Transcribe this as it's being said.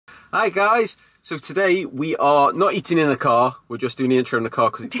Hi guys, so today we are not eating in the car, we're just doing the intro in the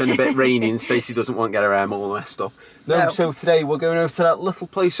car because it's been a bit rainy and Stacey doesn't want to get her hair all messed up. No, so today we're going over to that little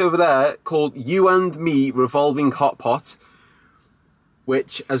place over there called You and Me Revolving Hot Pot,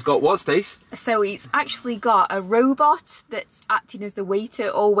 which has got what, Stace? So it's actually got a robot that's acting as the waiter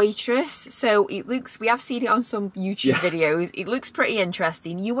or waitress. So it looks, we have seen it on some YouTube videos. It looks pretty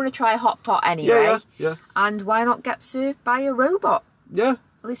interesting. You want to try a hot pot anyway. Yeah. And why not get served by a robot? Yeah.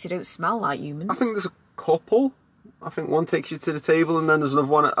 At least they don't smell like humans. I think there's a couple. I think one takes you to the table and then there's another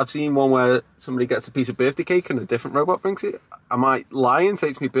one. I've seen one where somebody gets a piece of birthday cake and a different robot brings it. I might lie and say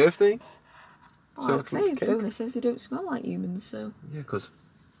it's my birthday. Well, I'd say bonus says they don't smell like humans, so... Yeah, because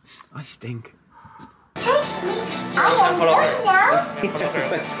I stink. Take me. I am done now. Thank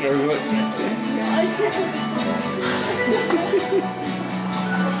you very much.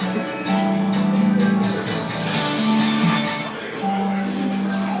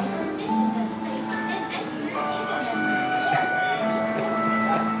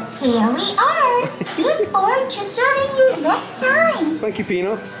 Here we are. Look forward to serving you next time. Thank you,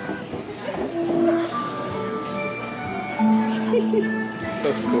 Peanut.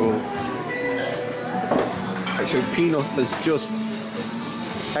 So cool. Right, so Peanut has just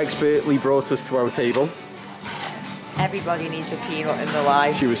expertly brought us to our table. Everybody needs a peanut in their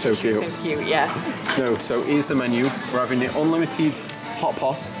lives. She was so cute. So cute, yeah. No, so here's the menu. We're having the unlimited hot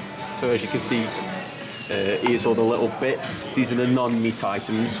pot. So as you can see, here's all the little bits. These are the non-meat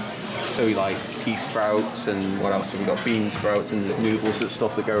items. So we like pea sprouts and what else have we got? Bean sprouts and noodles and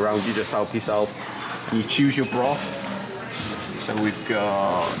stuff that go around. You just help yourself. And you choose your broth. So we've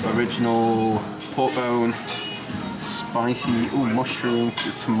got original pork bone, spicy mushroom,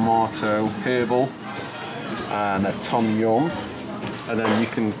 tomato, herbal, and a tom yum. And then you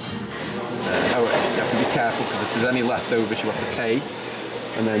can, you have to be careful because if there's any leftovers you have to pay.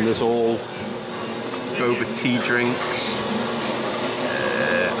 And then there's all boba tea drinks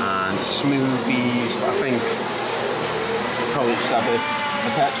and smoothies. I think probably just have a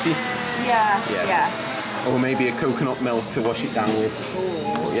Pepsi. Yeah. Or maybe a coconut milk to wash it down with.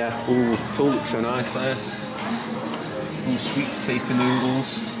 But yeah, it all looks so nice there. Sweet potato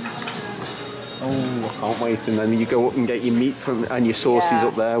noodles. Oh, I can't wait. And then you go up and get your meat and your sauces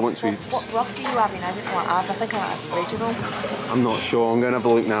up there once we... What broth are you having? I didn't want to have. I think I have original. I'm not sure. I'm going to have a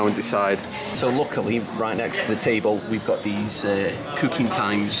look now and decide. So luckily, right next to the table, we've got these cooking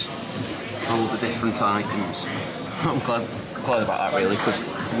times for all the different items. I'm glad about that really, because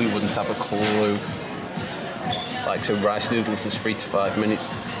we wouldn't have a clue. Like, so rice noodles is 3 to 5 minutes.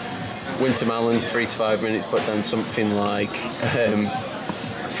 Winter melon, 3 to 5 minutes, but then something like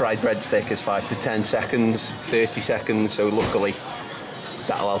fried breadstick is 5 to 10 seconds, 30 seconds, so luckily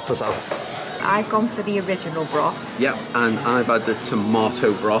that'll help us out. I've gone for the original broth. Yep, and I've had the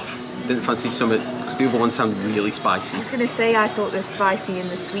tomato broth. Didn't fancy some of it, because the other one sounded really spicy. I was going to say I thought the spicy and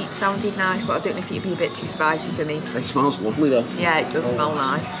the sweet sounded nice, but I don't know if it'd be a bit too spicy for me. It smells lovely though. Yeah, it does smell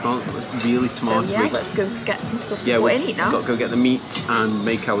nice. It smells really tomatoey. So yeah, let's go get some stuff to put in it now. We've got to go get the meats and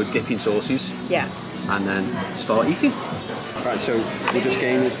make our dipping sauces. Yeah. And then start eating. Right, so we're just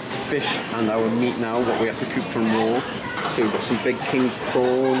getting the fish and our meat now, what we have to cook from raw. So we've got some big king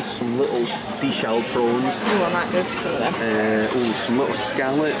prawns, some little deshelled prawns. Oh, I might go for some of them. Some little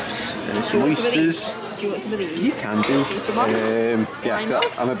scallops, some oysters. Do you want some of these? You can do. Yeah, so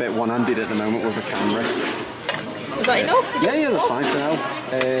I'm a bit one-handed at the moment with the camera. Is that enough? Yeah, that's fine for now.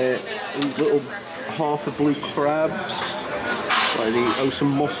 A little half a blue crabs.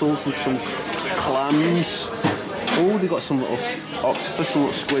 Some mussels and some clams. Oh, they've got some little octopus and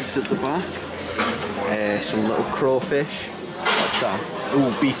little squids at the back. Some little crawfish. What's that?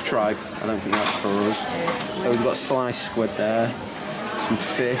 Oh, beef tribe. I don't think that's for us. So we've got sliced squid there. Some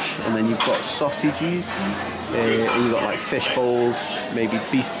fish, and then you've got sausages. We've got like fish balls, maybe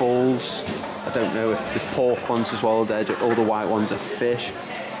beef balls. I don't know if there's pork ones as well. All the white ones are fish.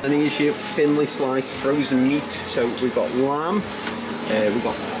 And here's your thinly sliced frozen meat. So we've got lamb, we've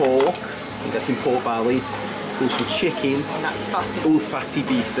got pork. I'm guessing pork belly. Some chicken. And that's fatty. Oh, fatty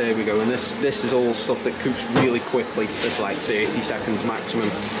beef, there we go. And this is all stuff that cooks really quickly. It's like 30 seconds maximum.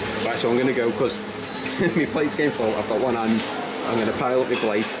 Right, so I'm going to go because my plate's getting full. I've got one hand. I'm going to pile up my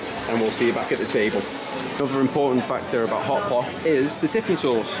plate and we'll see you back at the table. Another important factor about hot pot is the dipping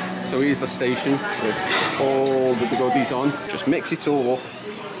sauce. So here's the station with all the goodies on. Just mix it all up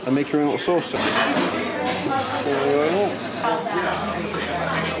and make your own little sauce.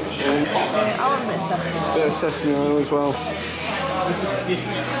 Bit of sesame oil as well.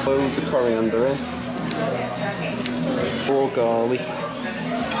 Loads of coriander in. More garlic.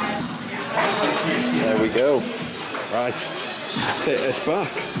 There we go. Right. take this back.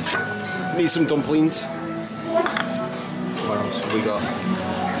 Need some dumplings. What else have we got?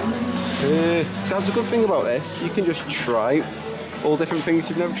 So that's a good thing about this. You can just try all different things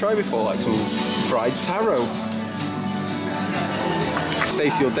you've never tried before, like some fried taro.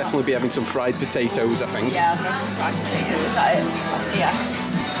 Stacey will definitely be having some fried potatoes, I think. Yeah, I'll have some fried potatoes. Is that it? Yeah.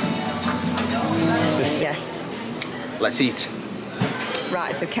 Yeah. Let's eat.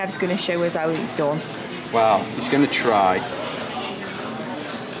 Right, so Kev's going to show us how it's done. Wow, he's going to try.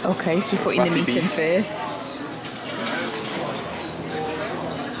 Okay, so you're putting the meat in first.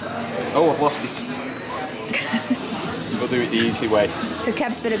 Oh, I've lost it. We'll do it the easy way. So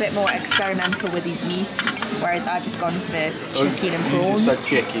Kev's been a bit more experimental with his meat, whereas I've just gone for chicken and prawns. You just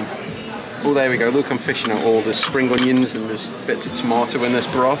had chicken. Oh, there we go. Look, I'm fishing out all the spring onions and there's bits of tomato in this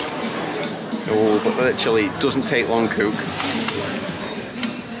broth. Oh, but literally, it doesn't take long cook.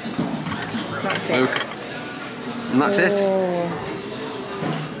 That's it. Okay. And that's it.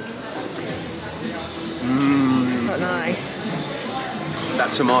 It's not nice.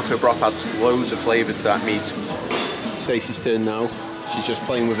 That tomato broth adds loads of flavour to that meat. Stacey's turn now. She's just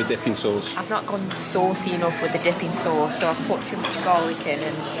playing with a dipping sauce. I've not gone saucy enough with the dipping sauce, so I've put too much garlic in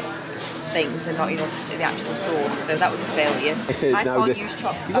and things and not enough of the actual sauce, so that was a failure. I can't use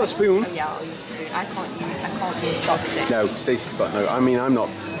chopsticks. You got a spoon? Oh yeah, I'll use a spoon. I can't use chopsticks. No, Stacey's got no. I mean, I'm not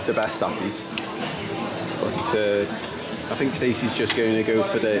the best at it, but I think Stacey's just going to go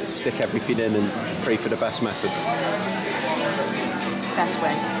for the stick everything in and pray for the best method. Best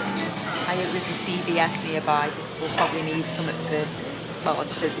way. I know there's a CVS nearby, so we'll probably need something for. Well, I'll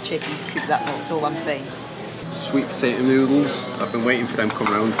just let the chickies cook that much, that's all I'm saying. Sweet potato noodles. I've been waiting for them to come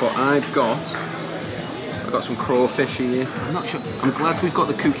round, but I've got some crawfish here. I'm not sure. I'm glad we've got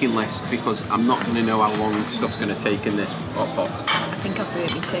the cooking list because I'm not going to know how long stuff's going to take in this hot pot. I think I've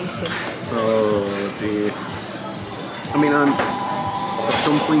burnt my tater. Oh dear. I mean, I've got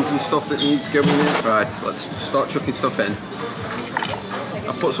dumplings and stuff that needs going in. Right, let's start chucking stuff in.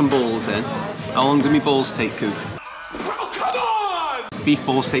 I've put some balls in. How long do my balls take cook? Beef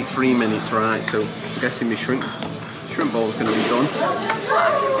balls take 3 minutes, right? So I'm guessing my shrimp ball's going to be done.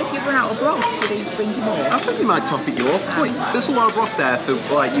 So if you run out of broth, do they bring you more? I think you might top it you up. Wait, there's a lot of broth there for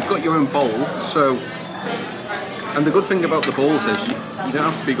like you've got your own bowl. So, and the good thing about the balls is you don't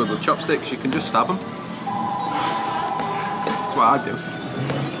have to be good with chopsticks. You can just stab them. That's what I do.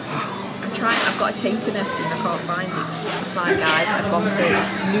 I've got a tater nest and I can't find it. It's fine, guys. I've gone for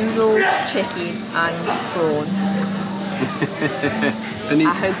noodles, chicken, and prawns. And I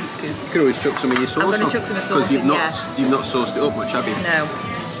hope it's good. You can always chuck some of your sauce. I'm going to chuck some of the sauce in, you've not sauced it up much, have you? No.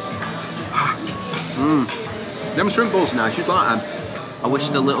 Them shrimp balls are nice, you'd like them. I wish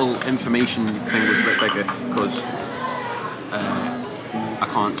the little information thing was a bit bigger, because I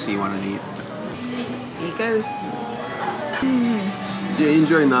can't see when I need it. Here goes. Are you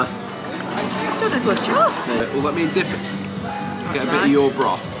enjoying that? You've done a good job. Well, let me dip it. Get a bit of your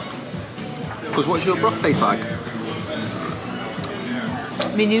broth. Because what's your broth taste like?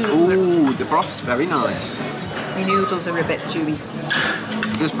 My noodles. Ooh, the broth's very nice. My noodles are a bit chewy.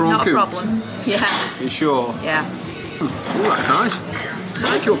 Is this prawn Not cooked? a problem. Yeah. You sure? Yeah. Ooh, that's nice. I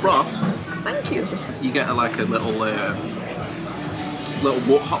like your broth. Thank you. You get like a little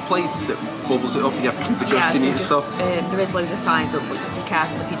hot plate that bubbles it up and you have to keep adjusting it and stuff. There is loads of signs up, but just be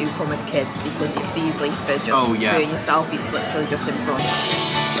careful if you do come with kids because it's easily for just doing yourself. It's literally just in front.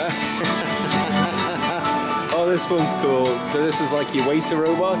 Oh, this one's cool. So this is like your waiter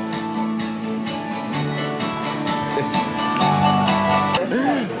robot.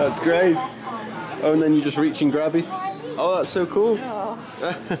 That's great. Oh, and then you just reach and grab it. Oh, that's so cool. Oh.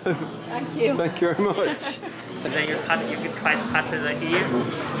 Thank you. Thank you very much. And then you can try to cut the ear.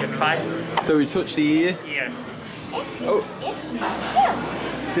 You try. So we touch the ear. Ear. Oh.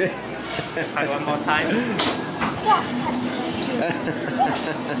 Yeah. Try one more time.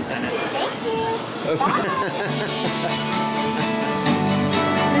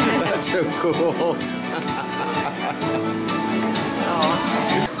 That's so cool.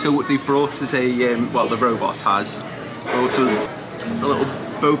 So what they've brought us well, the robot has brought us a little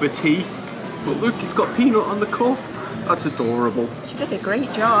boba tea. But look, it's got peanut on the cup. That's adorable. She did a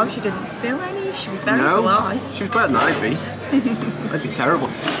great job. She didn't spill any. She was very polite. She was better than I'd be. That'd be terrible.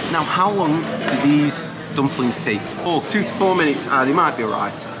 Now, how long do these dumplings take? Oh, 2 to 4 minutes. They might be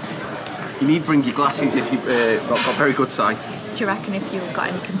alright. You need to bring your glasses if you've got very good sight. Do you reckon if you've got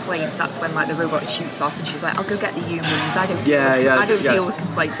any complaints, that's when like the robot shoots off and she's like, I'll go get the humans. I don't deal with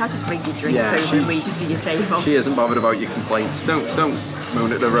complaints. I just bring your drinks over and lead you to your table. She isn't bothered about your complaints. Don't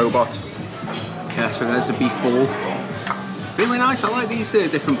moan at the robot. Okay, so there's a beef ball. Really nice. I like these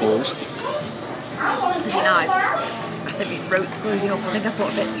different balls. Is it nice? I think my throat's closing up. I think I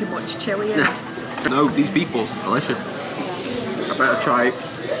put a bit too much chilli in. No, these beefballs are delicious. I better try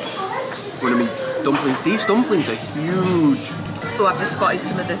one of my dumplings. These dumplings are huge. Oh, I've just spotted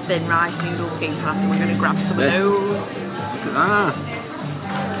some of the thin rice noodles being passed, and we're going to grab some of those. Look at that.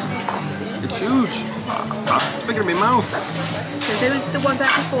 It's huge. It's bigger in my mouth. So those are the ones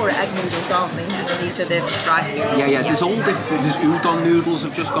out before are egg noodles, aren't they? And then these are the rice noodles. Yeah. There's all different. There's udon noodles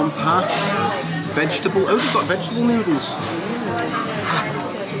have just gone past. Vegetable. Oh, they've got vegetable noodles.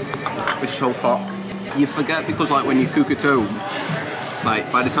 It's so hot. You forget because like when you cook at home,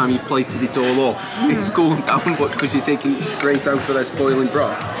 like by the time you've plated it all up, it's cooled down, but because you're taking it straight out of this boiling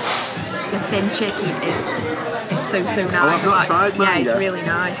broth. The thin chicken is so nice. Oh, I've not tried mine Yeah, it's yet. really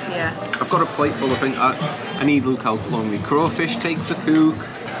nice, yeah. I've got a plate full of things. I need to look how long the crawfish take for cook.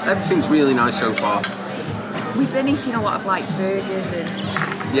 Everything's really nice so far. We've been eating a lot of like burgers and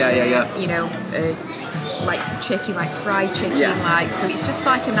Yeah. you know, like chicken, like fried chicken, Yeah. like, so it's just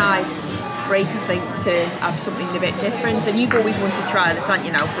like a nice break, I think, to have something a bit different. And you've always wanted to try this, haven't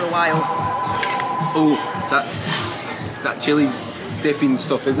you, now, for a while? Oh, that chili dipping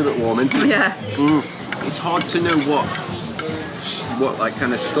stuff is a bit warm, isn't it? Yeah. It's hard to know what like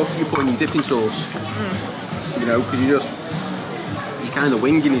kind of stuff you put in your dipping sauce. You know, because you're kind of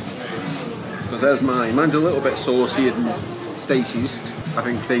winging it. Because there's mine. Mine's a little bit saucier than Stacey's. I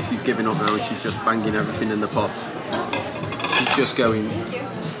think Stacey's giving up now and she's just banging everything in the pot. She's just going.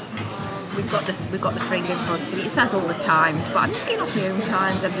 We've got the thing in front of me. It says all the times, but I'm just getting off my own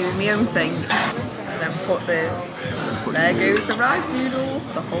times. I'm doing my own thing. And then there goes the rice noodles,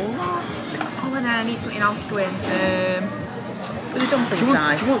 the whole lot. Oh, and then I need something else to go in. With the dumpling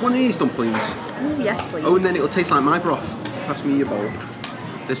size. Do you want one of these dumplings? Oh, yes, please. Oh, and then it'll taste like my broth. Pass me your bowl.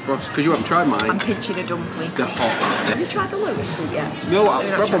 This broth, because you haven't tried mine. I'm pinching a dumpling. They're hot. Have you tried the lotus fruit yet? No, I'll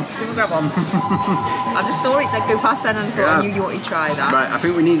grab one. Grab one. I just saw it then go past then and thought I knew you wanted to try that. Right, I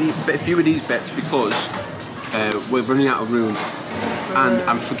think we need a few of these bits because we're running out of room and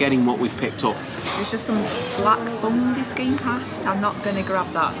I'm forgetting what we've picked up. There's just some black fungus going past. I'm not going to grab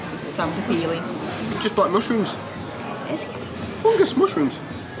that because it sounds appealing. Just black mushrooms. Is it? Fungus mushrooms.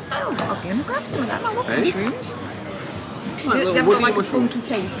 Oh, I'm going to grab some of them. I love mushrooms. Like They little haven't got woody like a mushrooms. funky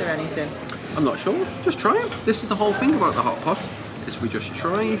taste or anything. I'm not sure. Just try them. This is the whole thing about the hot pot, is we just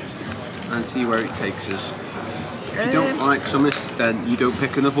try it and see where it takes us. If you don't like something, then you don't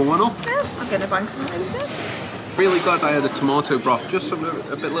pick another one up. Yeah, I'm going to bang some of those in. Really glad I had a tomato broth, just something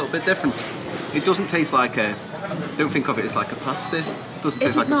a little bit different. It doesn't taste like a. Don't think of it as like a pasta. It doesn't Is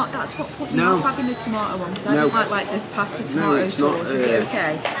taste it like. not? That's what put me No. off having the tomato one because I No. don't like the pasta tomato No, it's not, sauce. Is it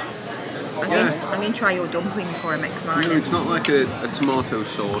okay? I'm going to try your dumpling before I mix mine No, in. it's not like a tomato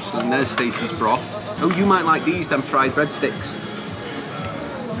sauce. And there's Stacey's broth. Oh, you might like these, them fried breadsticks.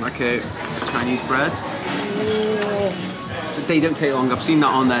 Like a Chinese bread. They don't take long. I've seen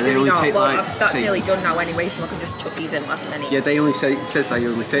that on there. They only take like. That's say- nearly done now anyway, so I can just chuck these in last minute. Yeah, they only say it says they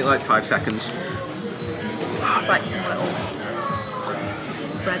only take like 5 seconds. It's like some little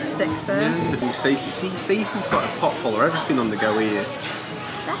breadsticks there. Yeah, Stacey's got a pot full of everything on the go here.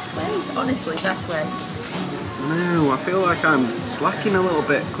 Best way, honestly, best way. No, I feel like I'm slacking a little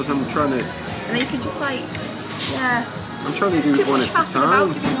bit because I'm trying to. And then you can just like, yeah. I'm trying to It's do too it one much at a faffing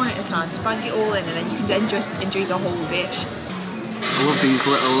about time. doing one at a time. Just bang it all in, and then you can then just enjoy the whole dish. I love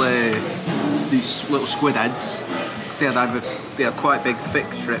these little squid heads. They had quite big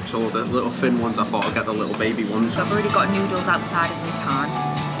thick strips, or the little thin ones. I thought I'd get the little baby ones. So I've already got noodles outside of my pan.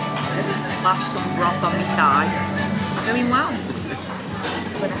 Just splash some broth on my thigh. It's going well.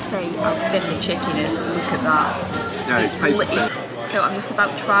 That's when I say how thin the chicken is. Look at that. Yeah, it's paper thin. So I'm just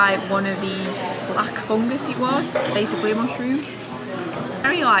about to try one of the black fungus it was, basically mushrooms.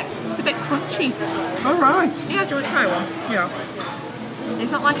 Very light, it's a bit crunchy. All right. Yeah, do you want to try one? Yeah.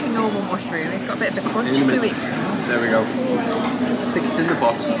 It's not like a normal mushroom, it's got a bit of a crunch In a to minute. it. There we go. Stick it in the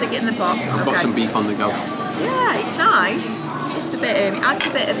pot. Stick it in the pot. I've got some beef on the go. Yeah, it's nice. It's just a bit, it adds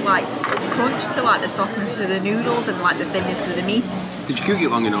a bit of like crunch to like the softness of the noodles and like the thinness of the meat. Did you cook it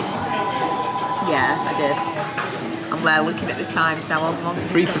long enough? Yeah, I did. I'm there looking at the times now. How long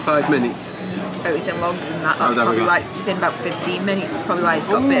 3 to 5 minutes. Oh, it's in longer than that. Oh, That's there we probably go. like, it's in about 15 minutes. Probably why it's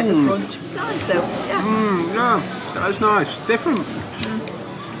got a bit of a crunch. It's nice though, yeah. Yeah, that's nice. Different.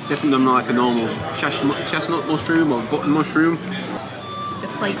 Different than like a normal chestnut mushroom or button mushroom. The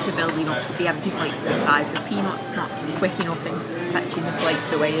plates are building up to be empty plates the size. The peanut's not quick enough in fetching the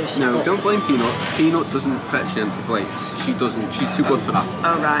plates away, is she? No, But- don't blame Peanut. Peanut doesn't fetch the empty plates. She doesn't. She's too good for that.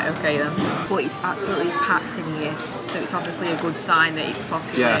 Oh right, okay then. But it's absolutely packed in here, so it's obviously a good sign that it's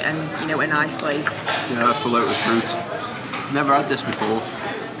popular Yeah. and, you know, a nice place. Yeah, that's the lotus fruit. Never had this before.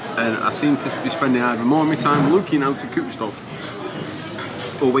 and I seem to be spending either more of my time looking how to cook stuff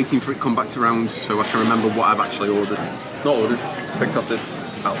or waiting for it to come back to round so I can remember what I've actually ordered. Not ordered, picked up the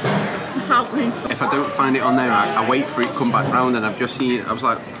help. Help me. If I don't find it on there, I wait for it to come back round, and I've just seen it. I was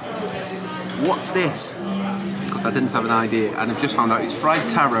like, what's this? Because I didn't have an idea, and I've just found out it's fried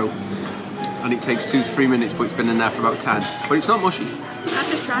taro, and it takes 2 to 3 minutes, but it's been in there for about 10. But it's not mushy. I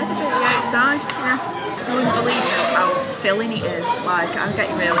just tried a bit, yeah, it's nice, yeah. You wouldn't believe how filling it is. Like, I'm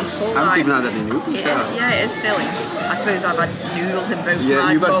getting really full. I haven't even had any noodles. Yeah, it is filling. I suppose I've had noodles in both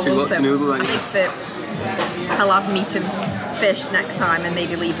yeah, you've had 2 lots of noodles. I think that I'll have meat and fish next time and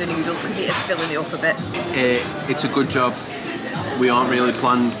maybe leave the noodles because it is filling it up a bit. It's a good job. We aren't really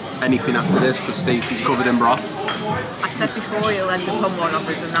planned anything after this because Stacey's covered in broth. I said before you'll end up on one of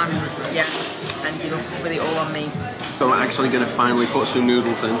us, and I'm, ended up with it all on me. So I'm actually going to finally put some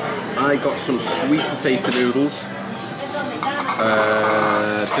noodles in. I got some sweet potato noodles.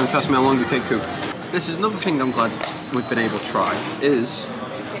 Don't ask me how long they take to cook. This is another thing I'm glad we've been able to try is,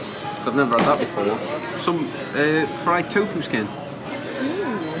 I've never had that before, some fried tofu skin.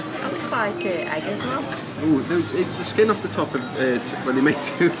 That looks like egg as well. Ooh, no, it's the skin off the top of when they make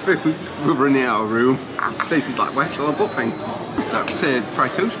tofu. We're running out of room. Stacey's like, where shall I put things? That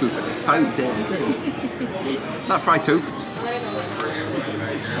fried tofu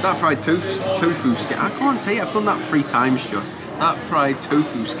skin. I can't say it. I've done that 3 times just. That fried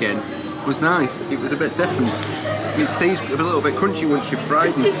tofu skin was nice. It was a bit different. It stays a little bit crunchy once you've fried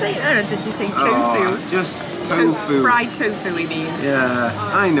it. Did you say tofu? Oh, just tofu. Fried tofu, he means. Yeah,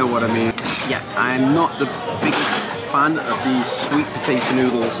 I know what I mean. Yeah, I'm not the biggest fan of these sweet potato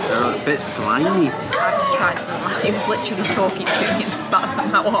noodles. They're a bit slimy. I've just tried some of mine. He was literally talking to me and spat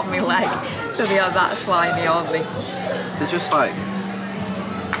some out on my leg. So they are that slimy, aren't they? They're just like,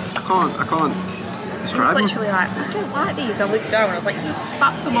 I can't describe them. He was literally like, I don't like these. I looked down and I was like, you just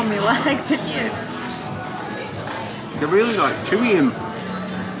spat some on my leg, didn't you? They're really like chewy and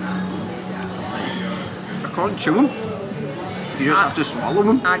I can't chew them. You just have to swallow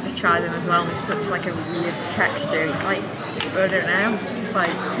them. I just tried them as well, and it's such like a weird texture. It's like, I don't know. It's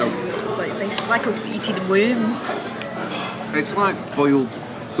like, it's like eating worms. It's like boiled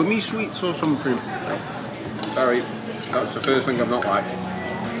gummy sweets or something. Sorry, that's the first thing I've not liked.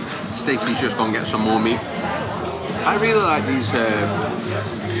 Stacey's just gone get some more meat. I really like these,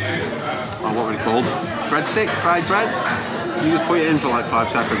 what were they called? Breadstick, fried bread. You just put it in for like 5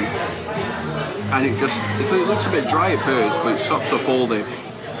 seconds. And it looks a bit dry at first, but it soaks up all the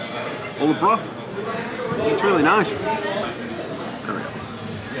broth. It's really nice.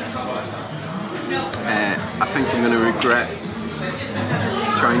 I think I'm going to regret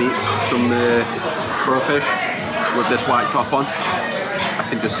trying to eat some crawfish with this white top on. I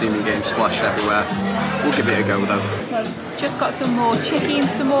can just see me getting splashed everywhere. We'll give it a go though. So, just got some more chicken,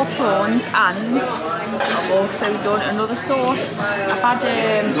 some more prawns, and I've also done another sauce. I've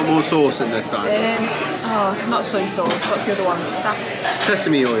had got more sauce in this time. Not soy sauce. What's the other one?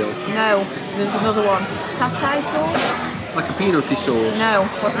 Sesame oil. No, there's another one. Satay sauce. Like a peanutty sauce. No,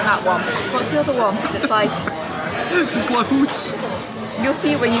 wasn't that one. What's the other one? It's like. There's loads. You'll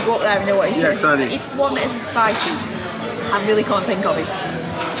see it when you go up there and know what it is. Excited. It's one that isn't spicy. I really can't think of it.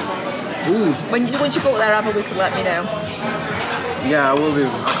 Ooh. Once you go up there, have a look and let me know. Yeah, I will do.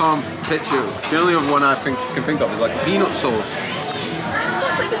 I can't picture. The only other one I can think of is like a peanut sauce.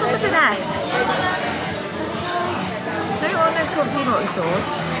 That's like with an S. I don't want to peanut sauce.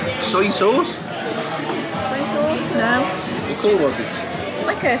 Soy sauce? Soy sauce? No. What colour was it?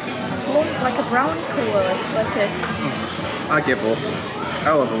 Like a brown colour. I give up.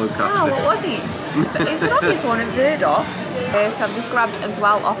 I'll have a look after. Oh, what was it? It's an obvious one I've heard of. So I've just grabbed as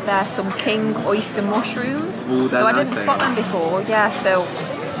well off there some king oyster mushrooms. Ooh, so I didn't spot them before, yeah, so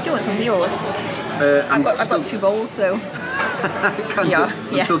do you want some of yours? I've got 2 bowls, so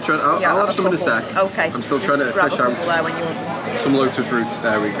I'm still trying. I'll have some in a sec. Okay. I'm still trying to fish out there when you some lotus roots.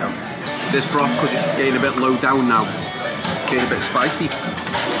 There we go. This broth, because it's getting a bit low down now, getting a bit spicy.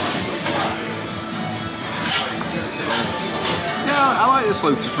 I like this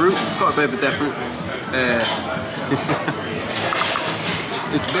lotus root. It's got a bit of a different.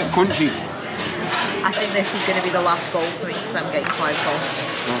 It's a bit crunchy. I think this is going to be the last bowl for me because I'm getting quite full.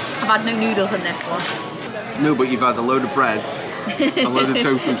 I've had no noodles in this one. No, but you've had a load of bread, a load of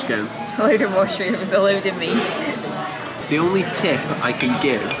tofu skin, a load of mushrooms, a load of meat. The only tip I can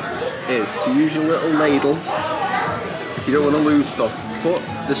give is to use your little ladle. If you don't want to lose stuff, put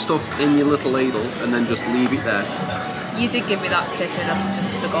the stuff in your little ladle and then just leave it there. You did give me that tip and I've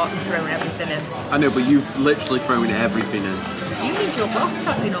just forgotten throwing everything in. I know, but you've literally thrown everything in. You need your broth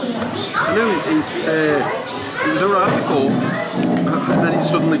topping up. I know, it was alright before. and then it's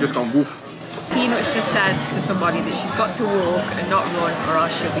suddenly just gone woof. Peanut's just said to somebody that she's got to walk and not run or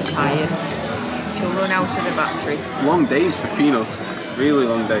else she'll be tired. She'll run out of the battery. Long days for Peanut, really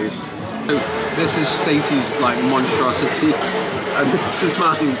long days. So this is Stacey's like monstrosity, and this is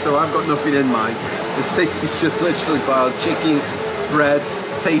mine, so I've got nothing in mine. And Stacey's just literally piled chicken, bread,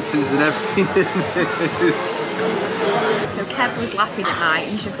 taters and everything in this. So Kev was laughing at mine,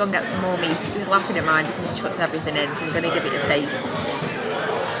 he's just gone to get some more meat. He was laughing at mine because he chucked everything in, so I'm going to give it a taste.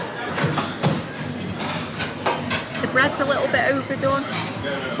 The bread's a little bit overdone,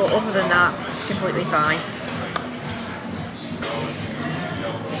 but other than that, completely fine.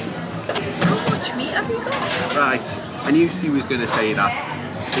 How much meat have you got? Right, I knew he was going to say that.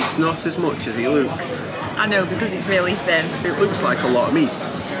 It's not as much as he looks. I know, because it's really thin. It looks like a lot of meat.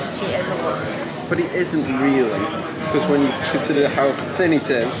 It is a lot. But it isn't really, because when you consider how thin it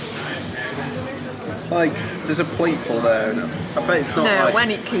is, like, there's a plateful there, and I bet it's not no, like...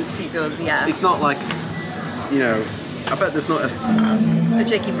 when it cooks it does, yeah. It's not like, you know, I bet there's not a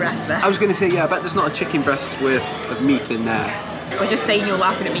chicken breast there. I was going to say, yeah, I bet there's not a chicken breast's worth of meat in there. I was just saying you're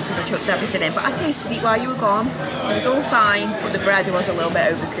laughing at me because I chucked everything in, but I tasted it while you were gone. It was all fine, but the bread was a little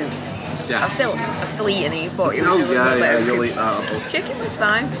bit overcooked. Yeah. I've still eaten it, but it was a little bit overcooked. You'll eat that. Chicken was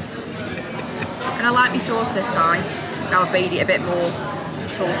fine. And I like my sauce this time. Now I've made it a bit more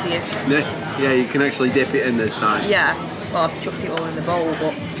saucier. Yeah, you can actually dip it in this time. Yeah, well I've chucked it all in the bowl,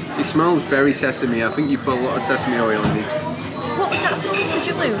 but... It smells very sesame. I think you put a lot of sesame oil in it. What was that sauce, did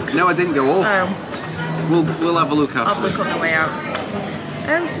you look? No, I didn't go all. We'll have a look after. I'll look on the way out.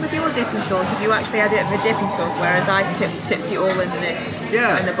 So with your dipping sauce, have you actually had it with a dipping sauce, whereas I tipped it all in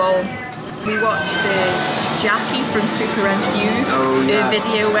the bowl? We watched Jackie from Super Infused, her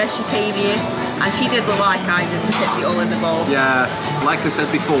video where she came here, and she did the like I did and tipped it all in the bowl. Yeah, like I said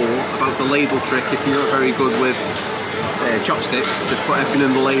before about the ladle trick, if you're not very good with chopsticks, just put everything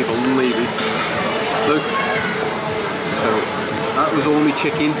in the ladle and leave it. Look. So that was all my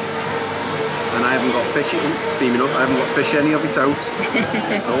chicken. And I haven't got fish steaming up, I haven't got fish any of it out.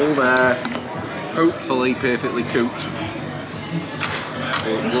 It's all there, hopefully perfectly cooked.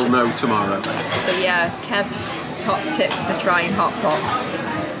 We'll know tomorrow. So yeah, Kev's top tips for trying hot pot.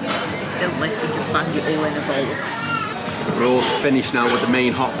 Don't listen, just bang it all in a bowl. We're all finished now with the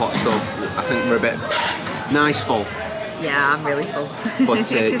main hot pot stuff. I think we're a bit nice full. Yeah, I'm really full.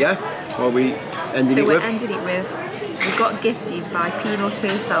 But yeah, what are we ending it with? So we're ending it with, we got gifted by Peanut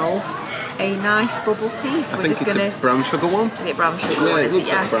herself a nice bubble tea, so I we're think just it's going to... a brown sugar one? Is it brown sugar? Yeah, it looks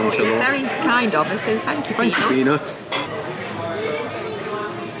like brown sugar. It's very kind of us, so thank you, Peanut. Thank you, Peanut.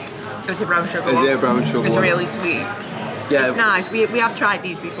 It's a brown sugar one. Is it a brown sugar one? It's really sweet. Yeah. It's nice. We have tried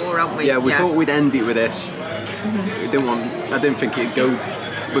these before, haven't we? Yeah, we thought we'd end it with this. We didn't I didn't think it'd go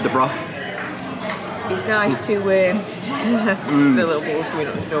with the broth. It's nice to... the little balls coming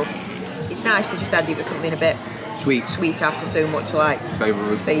up and stuff. It's nice to just end it with something a bit... Sweet after so much like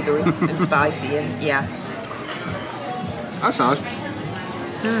savoury and spicy and yeah. That's nice.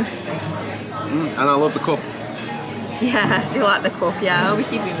 And I love the cup. Yeah, I do like the cup, yeah. I'll be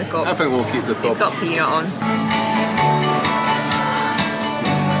keeping the cup. I think we'll keep the cup. It's got peanut on.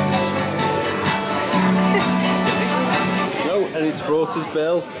 No, and it's brought us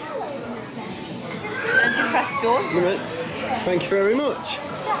Bill. And you press done. Thank you very much.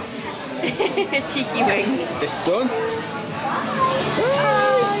 Cheeky wing. Done.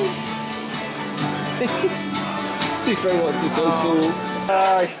 These robots are so cool.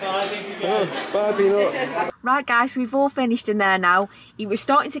 Bye. Bye, Peanut. Right, guys, we've all finished in there now. It was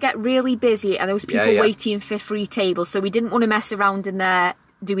starting to get really busy, and there was people waiting for free tables, so we didn't want to mess around in there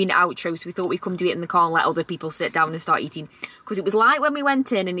doing outros, so we thought we'd come do it in the car and let other people sit down and start eating, because it was light when we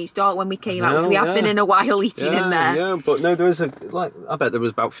went in and it's dark when we came out, so we have been in a while eating in there. Yeah, but no, there was I bet there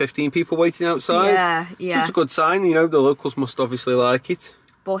was about 15 people waiting outside. Yeah. It's a good sign, you know, the locals must obviously like it.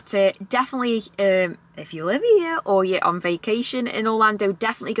 But definitely, if you live here or you're on vacation in Orlando,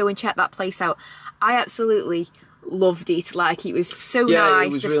 definitely go and check that place out. I absolutely loved it. Like, it was so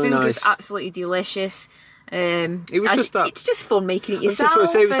nice. The food was absolutely delicious. It was just that. It's just fun making it yourself. I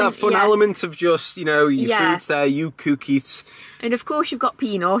was just going to say, it was that fun element of just, you know, your food's there, you cook it. And of course, you've got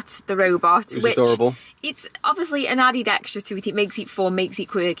Peanut, the robot, which adorable. It's obviously an added extra to it. It makes it fun, makes it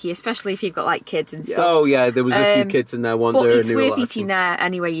quirky, especially if you've got like kids and stuff. Oh yeah, there was a few kids in there. But it's worth eating there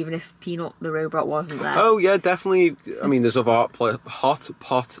anyway, even if Peanut, the robot, wasn't there. Oh yeah, definitely. I mean, there's other hot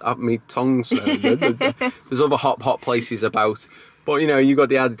pot. My tongue's. There's other hot pot places about. But, you know, you got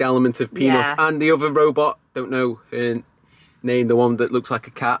the added element of Peanut and the other robot, don't know her name the one that looks like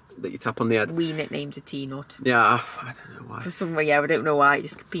a cat that you tap on the head. We nicknamed a T-nut. Yeah, I don't know why. For some reason, yeah, I don't know why.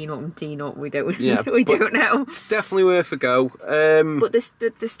 Just Peanut and T-nut. We don't. Yeah, we don't know. It's definitely worth a go. But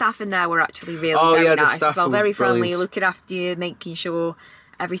the staff in there were actually really very nice as well. Very friendly, looking after you, making sure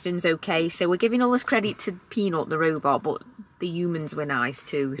everything's okay. So we're giving all this credit to Peanut, the robot, but the humans were nice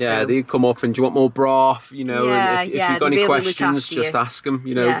too. Yeah, so. they come up and do you want more broth? You know, Yeah, and if you've got any really questions, just ask them.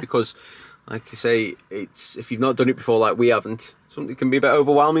 You know, because like you say, it's if you've not done it before, like we haven't, something can be a bit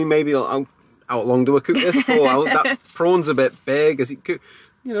overwhelming. Maybe how long do I cook this for? That prawn's a bit big. Is it cooked?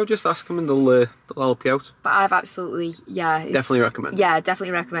 You know, just ask them and they'll help you out. But I've absolutely, definitely recommend it. Yeah,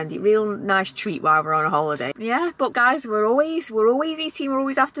 definitely recommend it. Real nice treat while we're on a holiday. Yeah, but guys, we're always eating, we're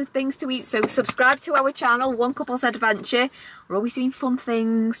always after things to eat. So subscribe to our channel, One Couple's Adventure. We're always doing fun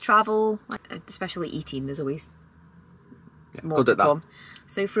things, travel, especially eating. There's always more to come.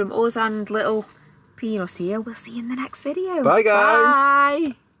 So from us and little Peanut here, we'll see you in the next video. Bye, guys.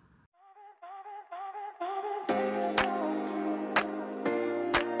 Bye.